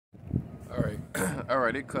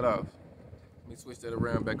Alright, it cut off. Let me switch that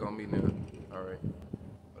around back on me now. Alright.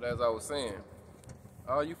 But as I was saying,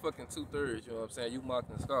 all you fucking 2/3, you know what I'm saying? You mock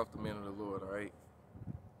and scoff the men of the Lord, alright?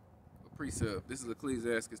 A precept. This is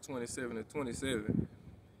Ecclesiastes 27:27.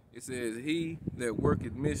 It says, "He that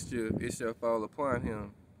worketh mischief, it shall fall upon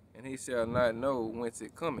him, and he shall not know whence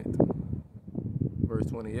it cometh." Verse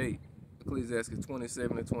 28. Ecclesiastes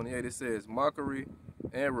 27:28. It says, "Mockery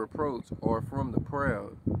and reproach are from the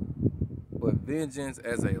proud, but vengeance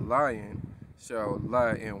as a lion shall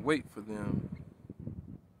lie in wait for them.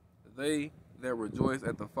 They that rejoice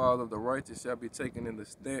at the fall of the righteous shall be taken in the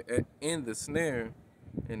snare,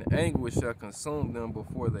 and anguish shall consume them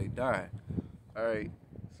before they die." Alright,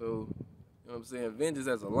 so, you know what I'm saying? Vengeance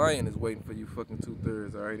as a lion is waiting for you fucking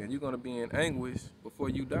 2/3, alright? And you're going to be in anguish before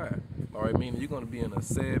you die. Alright, meaning you're going to be in a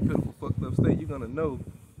sad, pitiful, fucked up state. You're going to know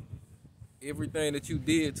everything that you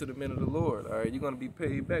did to the men of the Lord, alright? You're going to be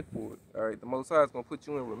paid back for it, alright? The Most High is going to put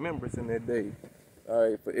you in remembrance in that day,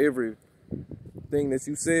 alright? For everything that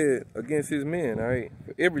you said against his men, alright?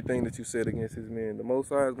 For everything that you said against his men, the Most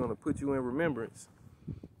High is going to put you in remembrance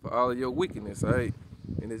for all of your wickedness, alright?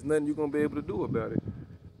 And there's nothing you're going to be able to do about it,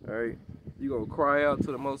 alright? You're going to cry out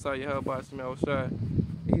to the Most High Yahweh Shema Shai.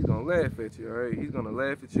 He's going to laugh at you, alright? He's going to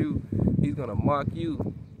laugh at you. He's going to mock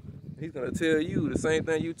you. He's going to tell you the same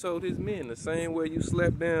thing you told his men, the same way you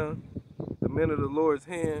slapped down the men of the Lord's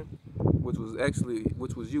hand, which was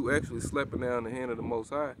you actually slapping down the hand of the Most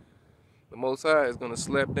High. The Most High is going to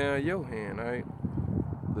slap down your hand, alright?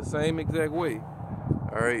 The same exact way,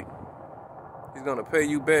 alright? He's going to pay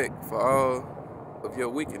you back for all of your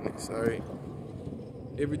wickedness, alright?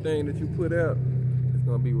 Everything that you put out is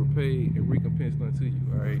going to be repaid and recompensed unto you,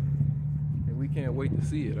 alright? And we can't wait to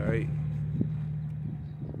see it, alright?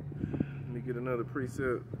 Let me get another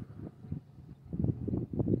precept.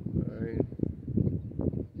 Alright.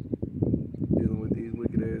 Dealing with these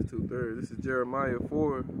wicked ass 2/3. This is Jeremiah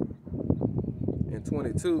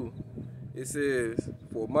 4:22. It says,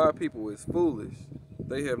 "For my people is foolish.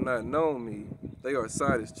 They have not known me. They are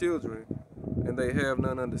sight as children, and they have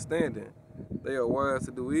none understanding. They are wise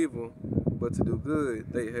to do evil, but to do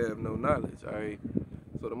good they have no knowledge." Alright.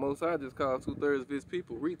 So the Most High just called 2/3 of his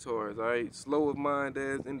people retards, alright? Slow of mind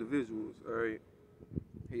as individuals, alright?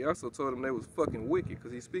 He also told them they was fucking wicked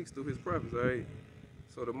because he speaks through his prophets, alright?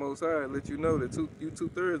 So the Most High let you know that you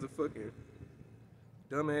 2/3 are fucking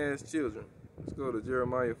dumbass children. Let's go to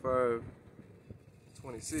Jeremiah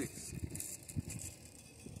 5:26.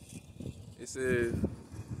 It says,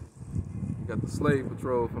 you got the slave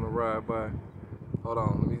patrol finna ride by. Hold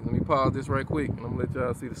on, let me pause this right quick, and I'm gonna let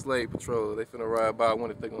y'all see the slave patrol. They finna ride by. I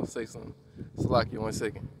wonder if they're gonna say something. Slack you 1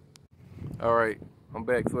 second. Alright, I'm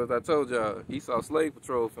back. So as I told y'all, Esau slave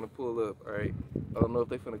patrol finna pull up, alright? I don't know if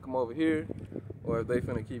they finna come over here or if they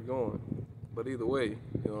finna keep going. But either way, you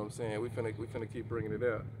know what I'm saying? We finna keep bringing it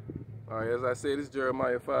out. Alright, as I said, it's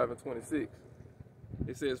Jeremiah 5:26.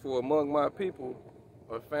 It says, "For among my people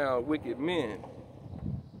are found wicked men.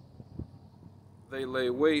 They lay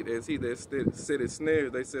wait as he that set a snare,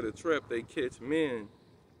 they set a trap, they catch men."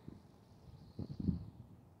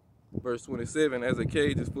 Verse 27, "As a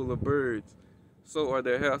cage is full of birds, so are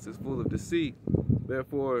their houses full of deceit.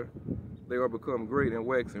 Therefore they are become great and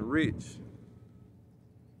waxing rich.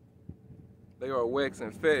 They are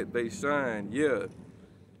waxing fat, they shine, yeah,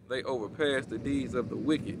 they overpass the deeds of the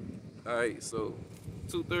wicked." Alright, so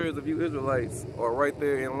 2/3 of you Israelites are right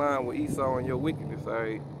there in line with Esau and your wickedness,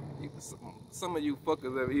 alright? Some of you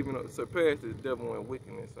fuckers have even surpassed the devil in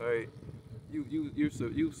wickedness, alright? You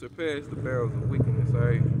surpassed the bounds of wickedness,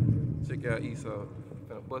 alright? Check out Esau.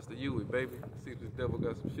 Finna bust the U with, baby. See if this devil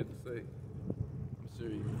got some shit to say. I'm sure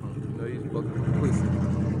you know he's fucking complicit.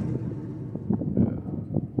 Yeah.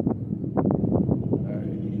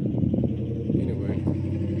 Alright. Anyway.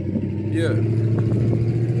 Yeah.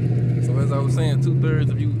 So as I was saying, 2/3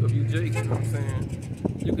 of you Jake, you know what I'm saying?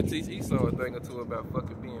 You can teach Esau a thing or two about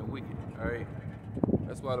fucking being wicked, alright?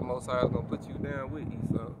 That's why the Most High is gonna put you down with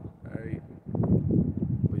Esau, alright?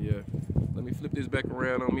 But yeah, let me flip this back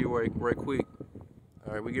around on me right quick.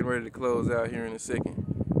 Alright, we're getting ready to close out here in a second.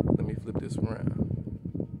 Let me flip this around.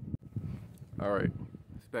 Alright,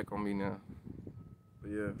 it's back on me now.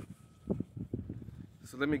 But yeah.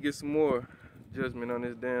 So let me get some more judgment on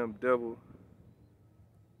this damn devil.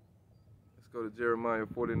 Let's go to Jeremiah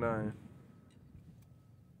 49.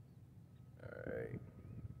 Alright.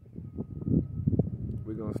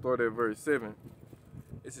 We're going to start at verse 7.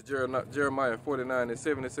 This is Jeremiah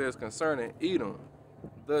 49:7. It says, "Concerning Edom,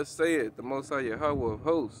 thus saith the Most High Yahweh of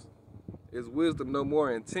hosts, is wisdom no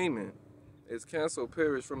more in Teman? Is counsel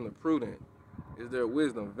perished from the prudent? Is their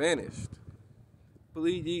wisdom vanished?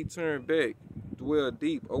 Flee ye, turn back, dwell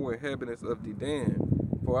deep, O inhabitants of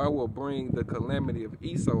Dedan. For I will bring the calamity of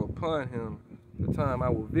Esau upon him, the time I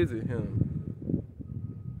will visit him.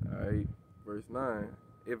 Alright, verse 9.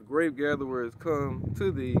 If grape gatherers come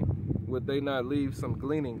to thee, would they not leave some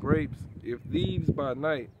gleaning grapes? If thieves by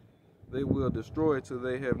night, they will destroy till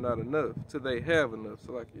they have not enough, till they have enough.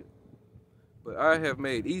 So like it. But I have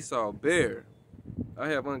made Esau bare. I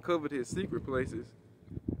have uncovered his secret places,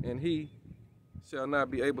 and he shall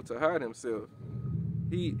not be able to hide himself.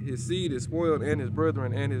 His seed is spoiled, and his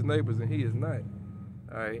brethren and his neighbors, and he is not.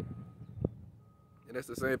 Alright. And that's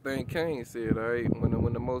the same thing Cain said, alright,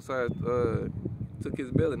 when the Most High took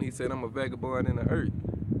his belly and he said, I'm a vagabond in the earth.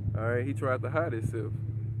 Alright, he tried to hide himself,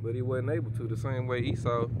 but he wasn't able to. The same way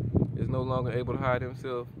Esau is no longer able to hide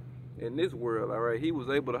himself in this world, alright? He was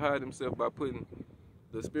able to hide himself by putting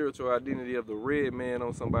the spiritual identity of the red man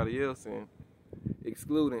on somebody else and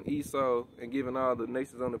excluding Esau and giving all the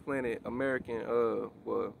nations on the planet American,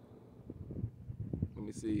 well, let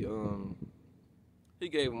me see, he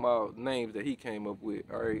gave them all names that he came up with,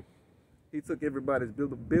 alright? He took everybody's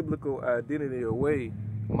biblical identity away,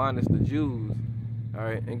 minus the Jews,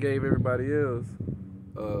 alright, and gave everybody else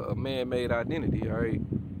a man-made identity, alright?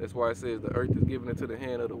 That's why it says the earth is given into the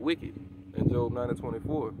hand of the wicked in Job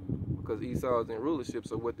 9:24, because Esau is in rulership,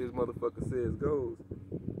 so what this motherfucker says goes.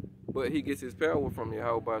 But he gets his power from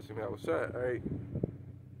Yahweh Bashim Yahushua, alright?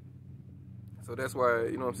 So that's why,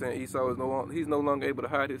 you know what I'm saying, Esau is no longer able to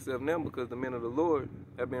hide himself now, because the men of the Lord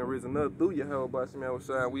have been risen up through Yahweh Bashim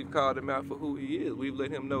Yahushua, and we've called him out for who he is. We've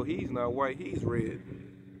let him know he's not white, he's red.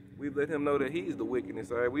 We've let him know that he's the wickedness,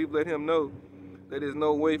 alright? We've let him know that there's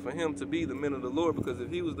no way for him to be the men of the Lord, because if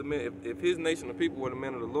he was the man, if his nation of people were the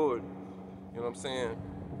men of the Lord, you know what I'm saying,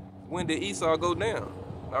 when did Esau go down?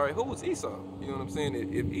 Alright, who was Esau? You know what I'm saying?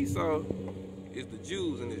 If Esau is the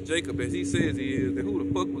Jews and it's Jacob as he says he is, then who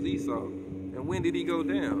the fuck was Esau? And when did he go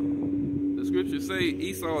down? The scriptures say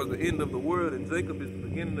Esau is the end of the world and Jacob is the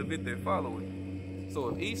beginning of it that follow it. So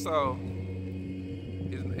if Esau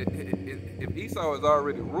has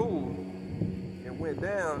already ruled and went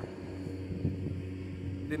down,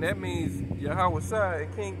 then that means Yahushua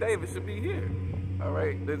and King David should be here.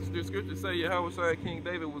 Alright, the scriptures say Yahushua and King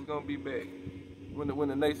David was going to be back when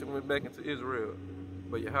the nation went back into Israel.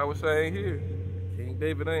 But Yahushua ain't here. King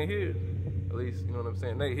David ain't here. At least, you know what I'm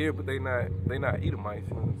saying? They here, but they not Edomites,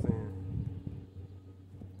 you know what I'm saying?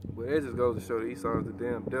 But it just goes to show that Esau is the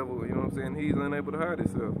damn devil, you know what I'm saying? He's unable to hide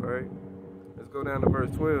himself, alright? Let's go down to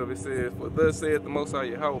verse 12. It says, For thus saith the Most High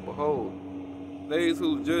Yahweh, Behold, they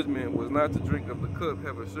whose judgment was not to drink of the cup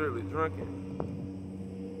have assuredly drunken.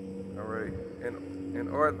 Alright. And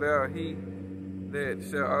art thou he that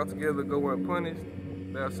shall altogether go unpunished?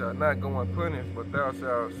 Thou shalt not go unpunished, but thou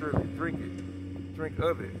shalt surely drink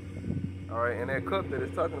of it. Alright, and that cup that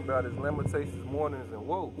it's talking about is lamentations, mournings, and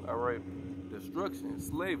woe. Alright, destruction,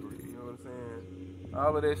 slavery, you know what I'm saying?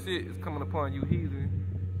 All of that shit is coming upon you heathen,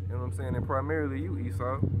 you know what I'm saying? And primarily you,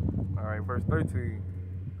 Esau. Alright, verse 13.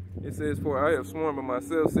 It says, For I have sworn by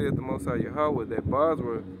myself, saith the Most High Yahweh, that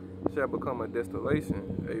Basra shall become a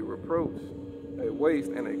desolation, a reproach, a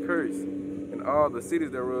waste, and a curse, and all the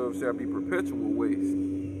cities thereof shall be perpetual waste.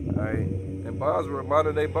 Alright, and Basra,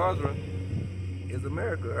 modern day Basra, is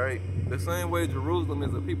America, alright? The same way Jerusalem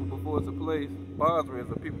is a people before it's a place, Basra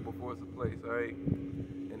is a people before it's a place, alright?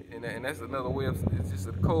 And that's another way of, it's just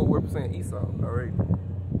a code word for saying Esau, alright?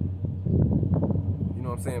 You know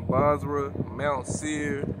what I'm saying? Basra, Mount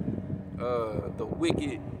Seir, the wicked,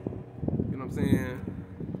 you know what I'm saying?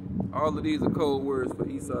 All of these are code words for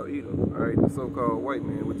Esau Edom, alright? The so-called white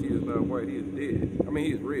man, which he is not white, he is dead. I mean,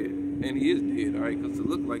 he is red, and he is dead, alright? Because to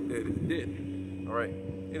look like that is dead, alright?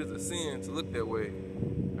 It is a sin to look that way,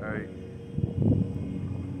 alright?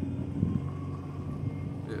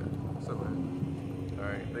 Yeah, so man,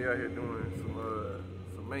 alright, they out here doing some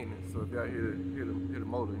maintenance, so if y'all hear the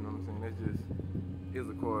motor, you know what I'm saying? That's just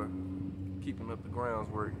Issachar keeping up the grounds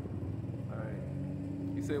work, alright?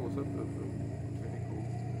 He said what's up though, so pretty cool.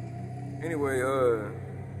 Anyway,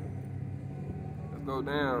 let's go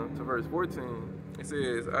down to verse 14. It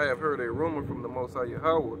says, I have heard a rumor from the Most High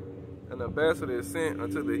Yahweh. An ambassador is sent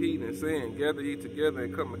unto the heathen, saying, Gather ye together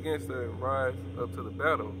and come against her and rise up to the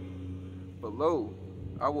battle. But lo,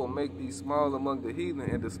 I will make thee small among the heathen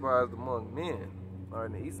and despised among men. All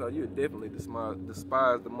right, now Esau, you're definitely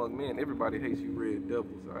despised among men. Everybody hates you red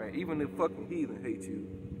devils, all right? Even the fucking heathen hates you.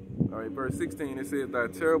 All right, verse 16, it says, Thy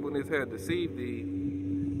terribleness had deceived thee,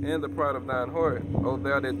 and the pride of thine heart, O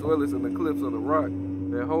thou that dwellest in the cliffs of the rock,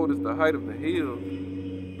 that holdest the height of the hills.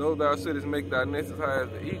 Though thou shouldest make thy nest as high as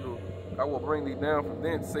the eagle, I will bring thee down from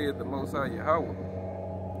thence, saith the Most High Yahweh.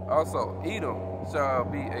 Also, Edom shall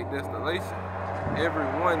be a desolation. Every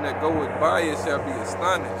one that goeth by it shall be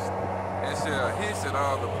astonished, and shall hiss at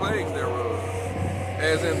all the plagues thereof.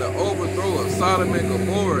 As in the overthrow of Sodom and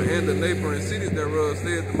Gomorrah and the neighboring cities thereof,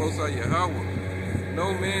 saith the Most High Yahweh.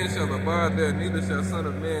 No man shall abide there, neither shall Son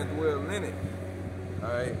of Man dwell in it.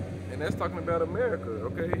 Alright, and that's talking about America,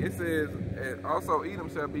 okay? It says, and also Edom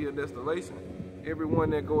shall be a desolation. Everyone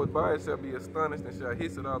that goeth by it shall be astonished and shall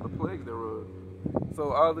hiss at all the plagues thereof.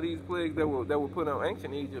 So all of these plagues that were put on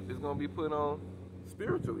ancient Egypt is going to be put on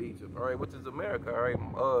spiritual Egypt, all right, which is America, all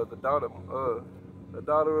right, the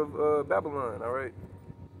daughter of Babylon, all right,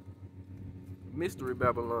 mystery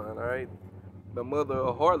Babylon, all right, the mother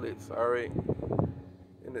of harlots, all right,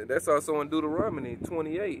 and that's also in Deuteronomy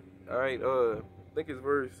 28, all right, I think it's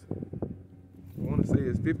verse, I want to say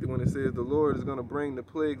it's 50 when it says the Lord is going to bring the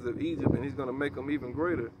plagues of Egypt and he's going to make them even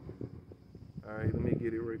greater. All right, let me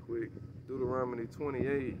get it right quick. Deuteronomy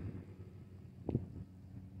 28. I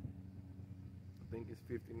think it's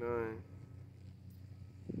 59.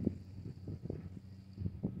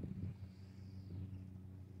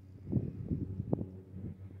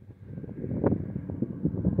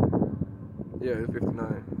 Yeah, it's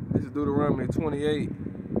 59. This is Deuteronomy 28.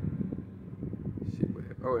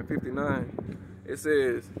 Oh, and 59. It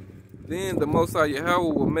says, then the Most High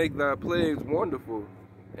Yahweh will make thy plagues wonderful,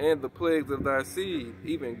 and the plagues of thy seed,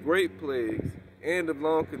 even great plagues, and of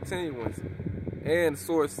long continuance, and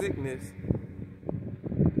sore sickness,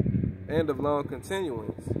 and of long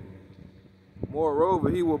continuance. Moreover,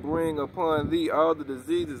 he will bring upon thee all the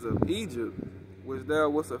diseases of Egypt, which thou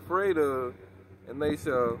wast afraid of, and they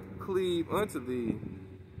shall cleave unto thee.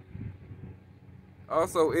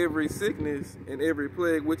 Also every sickness and every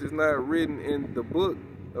plague which is not written in the book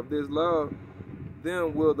of this law,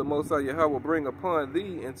 them will the Most High Yahweh bring upon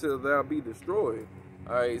thee until thou be destroyed.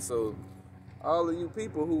 Alright, so all of you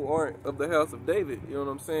people who aren't of the house of David, you know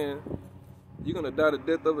what I'm saying? You're gonna die the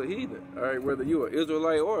death of a heathen. Alright, whether you're an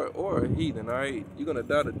Israelite or a heathen, alright? You're gonna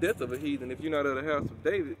die the death of a heathen if you're not of the house of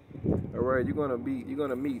David. Alright, you're gonna meet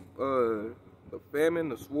the famine,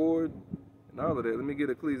 the sword, and all of that. Let me get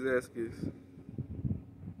Ecclesiastes.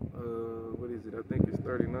 What is it? I think it's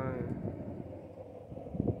 39.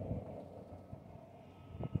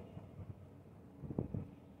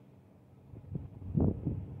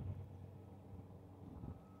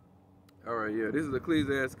 Alright, yeah, this is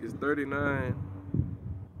Ecclesiastes 39.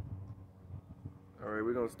 Alright,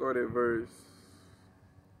 we're going to start at verse.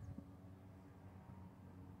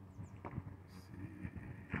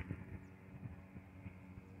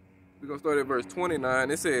 We're going to start at verse 29.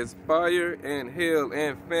 It says, fire and hail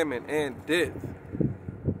and famine and death,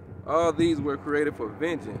 all these were created for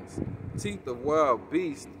vengeance. Teeth of wild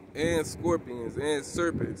beasts and scorpions and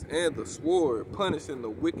serpents and the sword, punishing the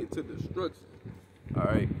wicked to destruction.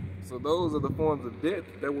 Alright, so those are the forms of death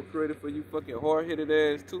that were created for you fucking hard-headed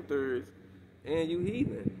ass two-thirds and you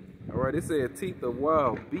heathen. Alright, it said teeth of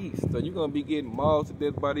wild beasts. So you're going to be getting mauled to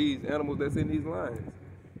death by these animals that's in these lines.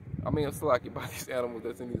 I mean, I'm slacking by these animals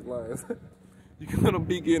that's in these lines. You're going to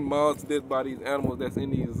be getting mauled to death by these animals that's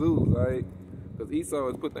in these zoos, alright? Because Esau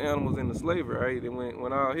has put the animals into slavery, right? And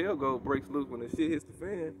when all hell breaks loose, when the shit hits the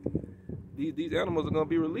fan, these animals are going to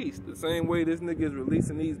be released. The same way this nigga is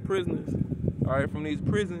releasing these prisoners, all right, from these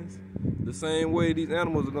prisons, the same way these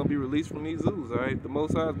animals are going to be released from these zoos, all right? The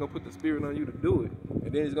Most High is going to put the spirit on you to do it.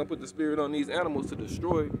 And then he's going to put the spirit on these animals to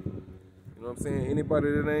destroy. You know what I'm saying?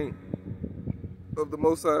 Anybody that ain't of the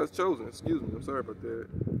Most High is chosen. Excuse me. I'm sorry about that.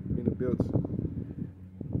 I mean, the belts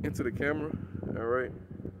into the camera. All right.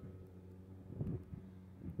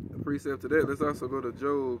 A precept to that. Let's also go to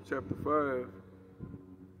Job chapter 5.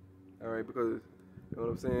 All right, because you know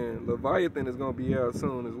what I'm saying. Leviathan is gonna be out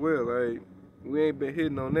soon as well. All right. We ain't been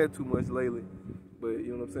hitting on that too much lately, but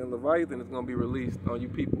you know what I'm saying. Leviathan is gonna be released on you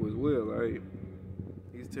people as well. All right.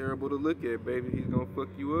 He's terrible to look at, baby. He's gonna fuck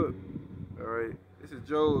you up. All right. This is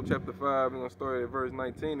Job chapter 5. We're going to start at verse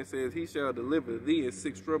 19. It says, he shall deliver thee in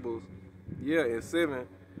 6 troubles. Yeah, in 7,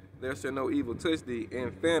 there shall no evil touch thee.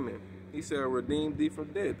 In famine, he shall redeem thee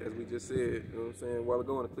from death, as we just said, you know what I'm saying, a while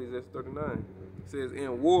ago in Ecclesiastes 39. It says,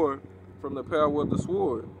 in war, from the power of the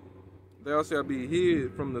sword, thou shalt be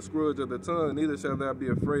hid from the scourge of the tongue, neither shalt thou be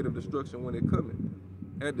afraid of destruction when it cometh.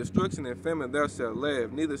 At destruction and famine thou shalt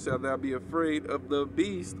laugh, neither shalt thou be afraid of the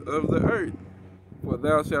beast of the earth. For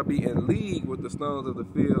thou shalt be in league with the stones of the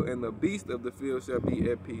field, and the beast of the field shall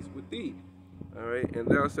be at peace with thee. All right, and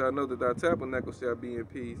thou shalt know that thy tabernacle shall be in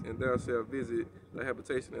peace, and thou shalt visit thy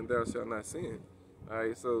habitation, and thou shalt not sin. All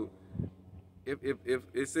right, so if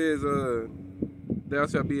it says thou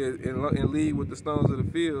shalt be in league with the stones of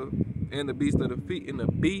the field, and the beast of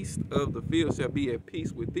the field shall be at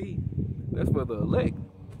peace with thee, that's for the elect.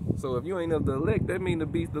 So if you ain't of the elect, that means the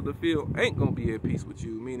beast of the field ain't gonna be at peace with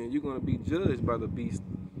you. Meaning you're gonna be judged by the beast,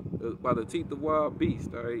 by the teeth of wild beast.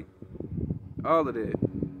 All right, all of that.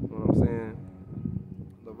 You know what I'm saying?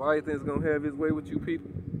 Leviathan's gonna have his way with you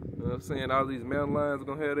people. You know what I'm saying? All these mountain lions are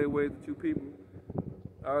gonna have their ways with you people.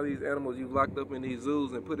 All these animals you locked up in these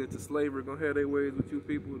zoos and put into slavery gonna have their ways with you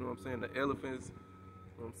people. You know what I'm saying? The elephants, you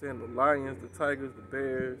know what I'm saying? The lions, the tigers, the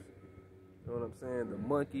bears, you know what I'm saying? The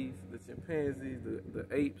monkeys, the chimpanzees, the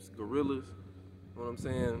apes, gorillas, you know what I'm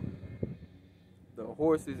saying? The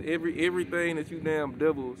horses, everything that you damn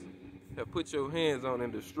devils have put your hands on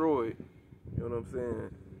and destroyed, you know what I'm saying?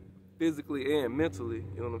 Physically and mentally,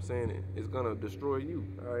 you know what I'm saying? It's gonna destroy you,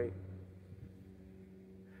 all right?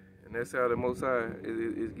 And that's how the Most High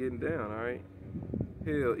is getting down, all right?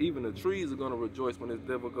 Hell, even the trees are going to rejoice when this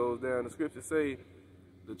devil goes down. The scriptures say,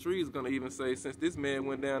 the trees are going to even say, since this man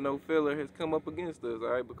went down, no feller has come up against us, all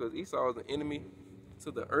right? Because Esau is an enemy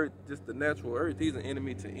to the earth, just the natural earth. He's an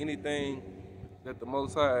enemy to anything that the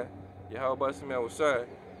Most High, Yahweh Shem Yahushai,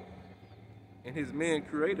 and his men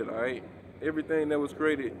created, all right? Everything that was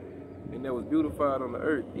created and that was beautified on the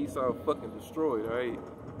earth, Esau fucking destroyed, all right?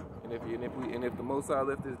 And if the Most High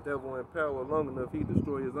left this devil in power long enough, he'd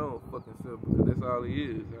destroy his own fucking self, because that's all he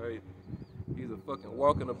is, all right? He's a fucking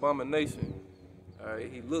walking abomination, all right?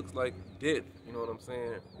 He looks like death, you know what I'm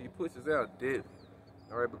saying? He pushes out death,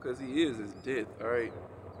 all right, because he is death, all right?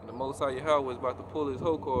 And the Most High Yahweh is about to pull his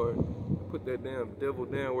whole card and put that damn devil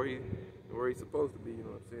down where he's supposed to be, you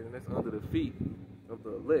know what I'm saying? And that's under the feet of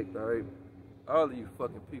the elect, all right? All of you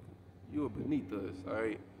fucking people, you are beneath us, all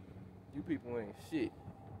right? You people ain't shit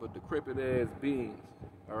but decrepit ass beings,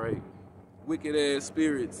 all right? Wicked ass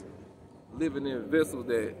spirits living in vessels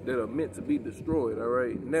that are meant to be destroyed, all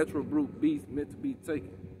right? Natural brute beasts meant to be taken,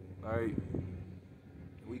 all right?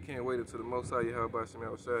 We can't wait until the Most High Yahweh Shem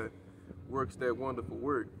Yahushai works that wonderful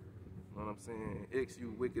work, you know what I'm saying? X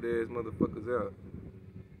you wicked ass motherfuckers out,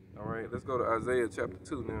 all right? Let's go to Isaiah chapter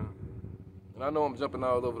 2 now. And I know I'm jumping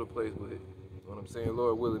all over the place, but you know what I'm saying?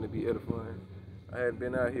 Lord willing, to be edifying. I hadn't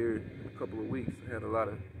been out here in a couple of weeks. I had a lot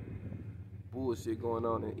of bullshit going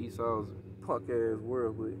on in Esau's punk ass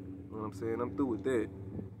world, but you know what I'm saying? I'm through with that.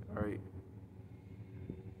 All right.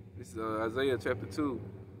 This is Isaiah chapter 2,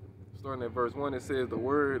 starting at verse 1. It says, the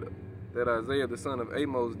word that Isaiah the son of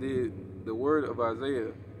Amos did, the word of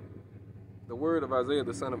Isaiah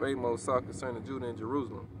the son of Amos saw concerning Judah and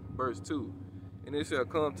Jerusalem. Verse 2. And it shall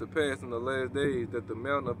come to pass in the last days that the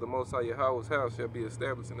mountain of the Most High Yahweh's house shall be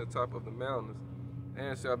established in the top of the mountains,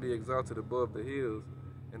 and shall be exalted above the hills,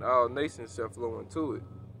 and all nations shall flow into it.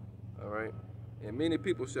 All right. And many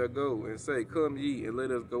people shall go and say, come ye, and let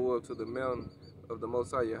us go up to the mountain of the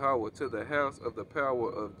Most High Yahweh, to the house of the power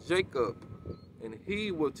of Jacob, and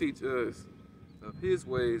he will teach us of his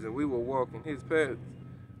ways, and we will walk in his paths.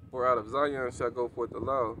 For out of Zion shall go forth the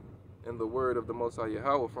law, and the word of the Most High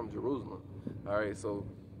Yahweh from Jerusalem. All right, so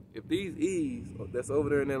if these E's that's over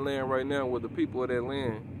there in that land right now were the people of that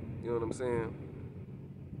land, you know what I'm saying?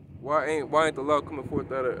 Why ain't the law coming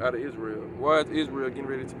forth out of Israel? Why is Israel getting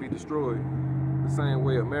ready to be destroyed the same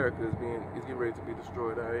way America is getting ready to be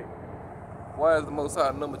destroyed? All right. Why is the Most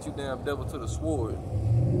High numbered you damn devil to the sword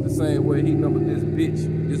the same way he numbered this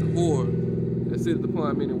bitch, this whore that sitteth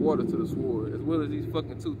upon many water to the sword, as well as these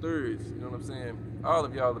fucking 2/3? You know what I'm saying? All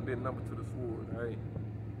of y'all have been numbered to the sword. All right.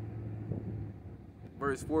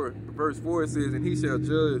 Verse 4 it says, and he shall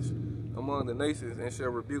judge among the nations, and shall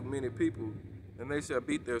rebuke many people, and they shall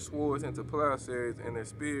beat their swords into plowshares, and their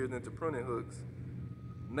spears into pruning hooks.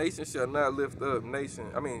 Nation shall not lift up nation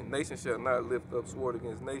shall not lift up sword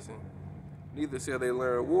against nation, neither shall they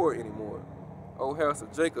learn war anymore. O house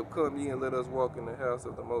of Jacob, come ye and let us walk in the house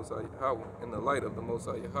of the Most High Yahweh, in the light of the Most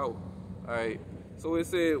High Yahweh. All right. So it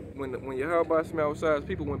said when Yahweh Shem Yahushi's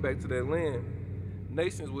people went back to that land,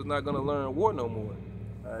 nations was not going to learn war no more.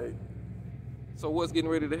 All right. So what's getting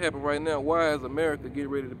ready to happen right now? Why is America getting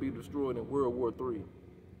ready to be destroyed in World War III?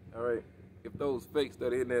 All right. If those fakes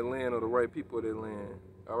that are in that land are the right people of that land,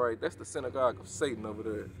 all right, that's the synagogue of Satan over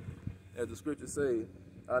there. As the scriptures say,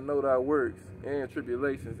 I know thy works and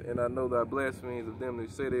tribulations, and I know thy blasphemies of them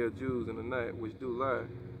that say they are Jews in the night, which do lie,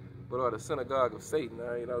 but are the synagogue of Satan. All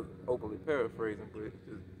right, I was openly paraphrasing, but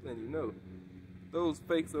just letting you know. Those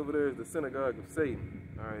fakes over there is the synagogue of Satan.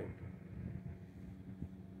 All right.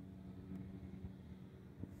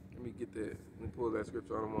 Let me get that. Let me pull that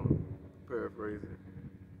scripture. I don't want to paraphrase it.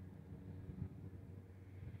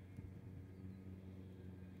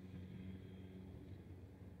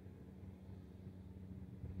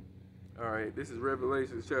 All right, this is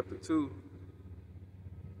Revelation chapter 2.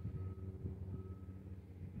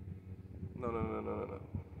 No.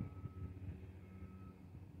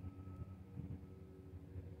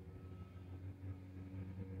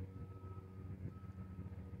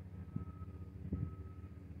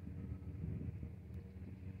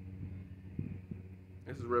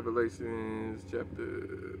 Revelations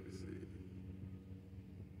chapter, let's see.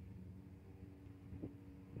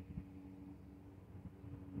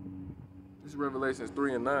 This is Revelations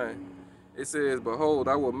 3 and 9. It says, behold,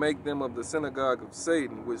 I will make them of the synagogue of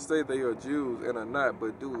Satan, which say they are Jews and are not,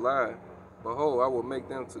 but do lie. Behold, I will make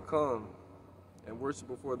them to come and worship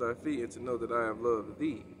before thy feet, and to know that I have loved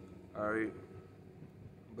thee. All right.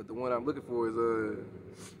 But the one I'm looking for is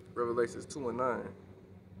Revelations 2 and 9.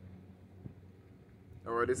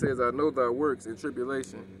 All right, it says, I know thy works in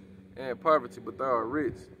tribulation and poverty, but thou art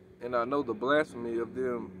rich. And I know the blasphemy of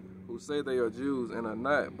them who say they are Jews and are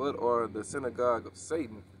not, but are the synagogue of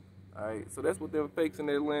Satan. All right, so that's what them fakes in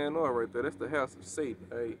their land are right there. That's the house of Satan,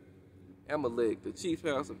 all right? Amalek, the chief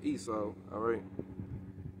house of Esau, all right?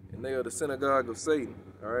 And they are the synagogue of Satan,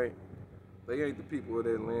 all right? They ain't the people of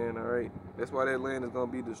that land, all right? That's why that land is going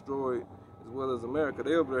to be destroyed, as well as America.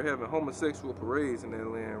 They over there having homosexual parades in that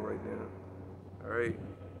land right now, all right?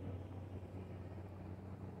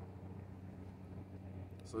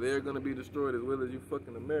 So they're going to be destroyed, as well as you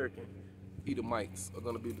fucking American Edomites are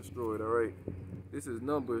going to be destroyed, all right? This is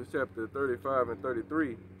Numbers chapter 35 and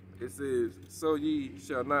 33. It says, so ye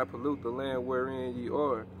shall not pollute the land wherein ye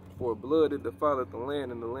are, for blood it defileth the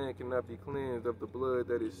land, and the land cannot be cleansed of the blood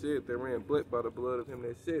that is shed therein, but by the blood of him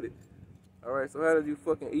that shed it. All right, so how did you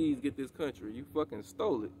fucking Eves get this country? You fucking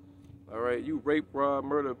stole it. All right, you raped, robbed,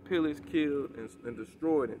 murdered, pillaged, killed, and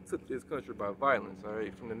destroyed, and took this country by violence, all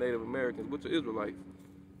right, from the Native Americans, which are Israelites.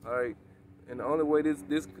 All right, and the only way this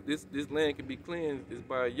land can be cleansed is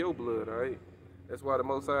by your blood, all right? That's why the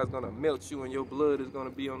Most High is going to melt you, and your blood is going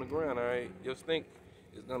to be on the ground, all right? Your stink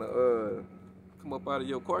is going to come up out of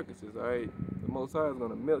your carcasses, all right? The Most High is going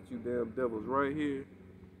to melt you damn devils right here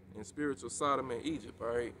in spiritual Sodom and Egypt, all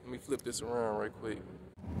right? Let me flip this around right quick.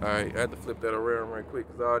 All right, I had to flip that around right quick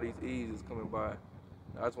because all these E's is coming by.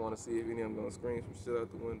 I just want to see if any of them going to scream some shit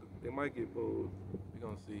out the window. They might get bold. We're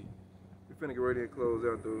going to see. We're finna get ready to close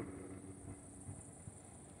out, though.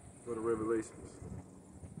 Go to Revelations.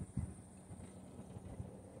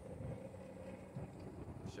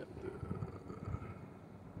 Chapter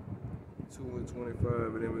 2 and 25,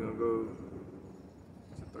 and then we're going to go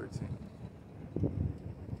to 13.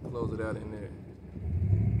 Close it out in there.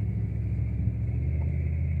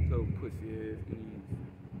 So pussy ass Eve.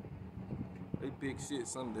 They big shit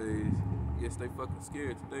some days. Yes, they fucking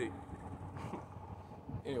scared today.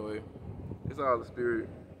 Anyway, it's all the spirit,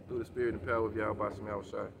 through the spirit and power of Yahweh Shem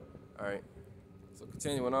Yahushai. Alright. So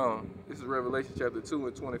continuing on. This is Revelation chapter 2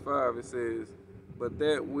 and 25. It says, But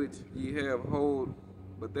that which ye have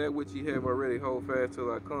already hold fast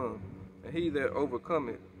till I come. And he that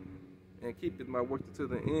overcometh and keepeth my work to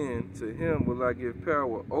the end, to him will I give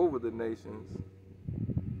power over the nations.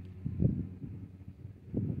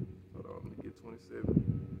 Hold on, let me get 27.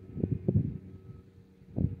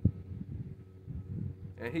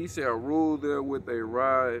 And he shall rule there with a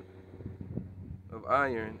rod of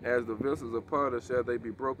iron, as the vessels of potter shall they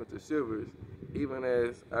be broken to shivers, even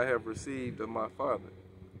as I have received of my Father.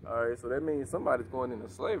 All right, so that means somebody's going into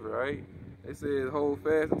slavery, right? They said hold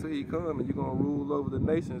fast until he come, and you're going to rule over the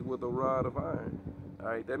nations with a rod of iron. All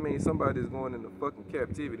right, that means somebody's going into fucking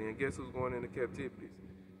captivity, and guess who's going into captivity?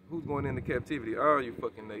 Who's going into captivity? All you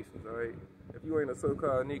fucking nations, all right? If you ain't a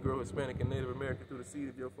so-called Negro, Hispanic, and Native American through the seed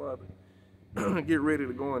of your father, get ready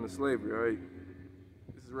to go into slavery, all right?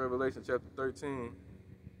 This is Revelation chapter 13.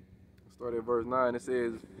 Start at verse 9. It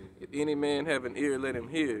says, If any man have an ear, let him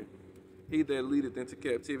hear. He that leadeth into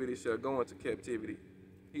captivity shall go into captivity.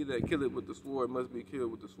 He that killeth with the sword must be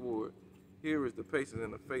killed with the sword. Here is the patience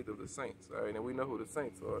and the faith of the saints, all right? And we know who the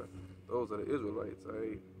saints are. Those are the Israelites, all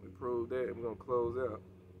right? We proved that, and we're going to close out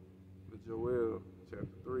with Joel chapter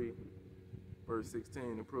 3, verse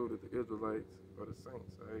 16, to prove that the Israelites are the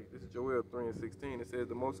saints, all right? This is Joel 3 and 16. It says,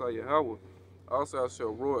 The Most High Yahweh also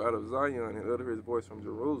shall roar out of Zion and utter his voice from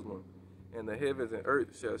Jerusalem, and the heavens and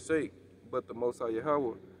earth shall shake, but the Most High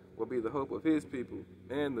Yahweh will be the hope of his people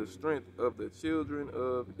and the strength of the children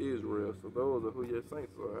of Israel. So those are who your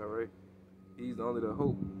saints are, all right? He's only the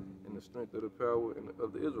hope and the strength of the power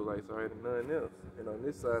of the Israelites, all right, and none else. And on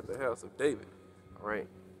this side, the house of David, all right?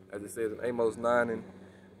 As it says in Amos 9 and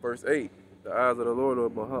verse 8, the eyes of the Lord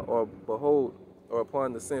are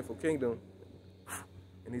upon the sinful kingdom,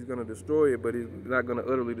 and he's going to destroy it, but he's not going to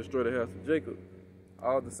utterly destroy the house of Jacob.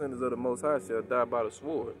 All descendants of the Most High shall die by the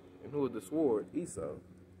sword. And who is the sword? Esau.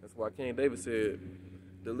 That's why King David said,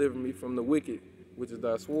 deliver me from the wicked, which is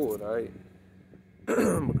thy sword, all right?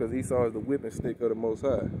 Because Esau is the whipping stick of the Most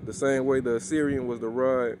High. The same way the Assyrian was the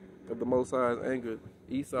rod of the Most High's anger,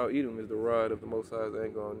 Esau, Edom is the rod of the Most High's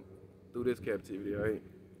anger through this captivity, all right?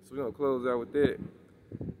 So we're going to close out with that.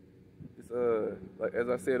 This like as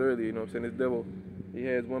I said earlier, you know what I'm saying, this devil, he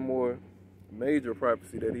has one more major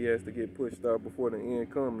prophecy that he has to get pushed out before the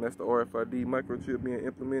end comes, and that's the RFID microchip being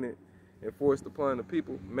implemented and forced upon the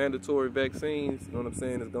people. Mandatory vaccines, you know what I'm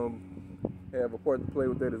saying, is going to have a part to play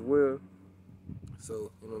with that as well. So,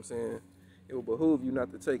 you know what I'm saying, it will behoove you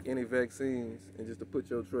not to take any vaccines and just to put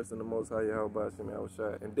your trust in the Most High Yahweh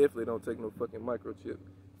Shai. And definitely don't take no fucking microchip.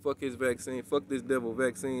 Fuck his vaccine, fuck this devil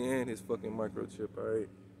vaccine and his fucking microchip, alright?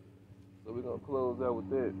 So we're going to close out with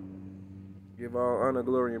that. Give all honor,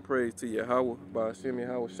 glory, and praise to Yahweh, Ba'ashem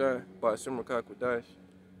Yahweh Shai, Ba'ashem Rakak Wadash.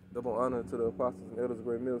 Double honor to the apostles and elders of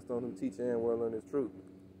Great Millstone who teach and well learn his truth.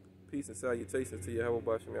 Peace and salutations to Yahweh,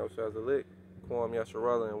 Ba'ashem Yahweh Shai's elect, Kwam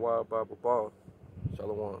Yasharala, and Wild Bible Ball.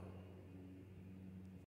 Shalom.